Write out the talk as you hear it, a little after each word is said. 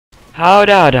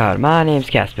Howdy, my name's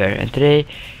Casper, and today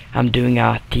I'm doing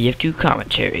a TF2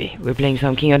 commentary. We're playing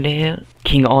some King of the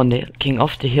Hill on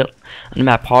the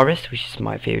map Harvest, which is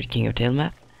my favorite King of the Hill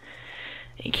map.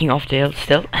 King of the Hill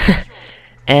still.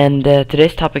 And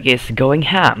today's topic is going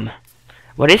ham.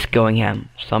 What is going ham?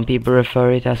 Some people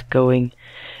refer it as going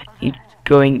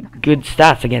good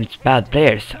stats against bad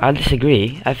players. I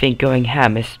disagree. I think going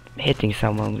ham is hitting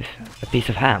someone with a piece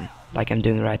of ham, like I'm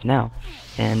doing right now.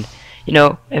 And you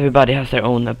know, everybody has their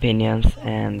own opinions,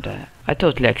 and I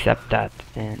totally accept that.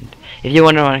 And if you're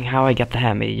wondering how I got the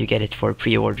ham, you get it for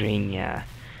pre-ordering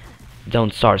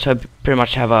Don't Starve. So I pretty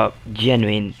much have a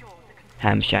genuine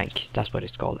ham shank, that's what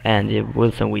it's called, and the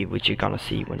Wilson weave, which you're gonna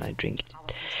see when I drink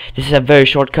it. This is a very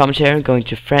short commentary. Going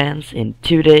to France in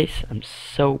 2 days. I'm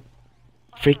so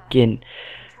freaking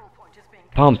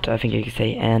pumped, I think you could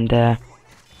say. And I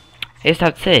just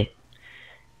have to say,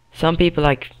 some people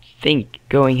think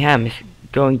going ham is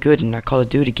going good in a Call of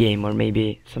Duty game or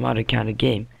maybe some other kind of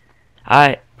game.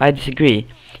 I disagree.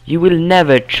 You will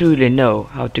never truly know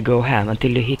how to go ham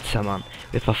until you hit someone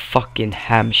with a fucking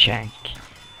ham shank.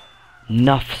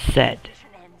 Enough said.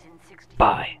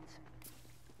 Bye.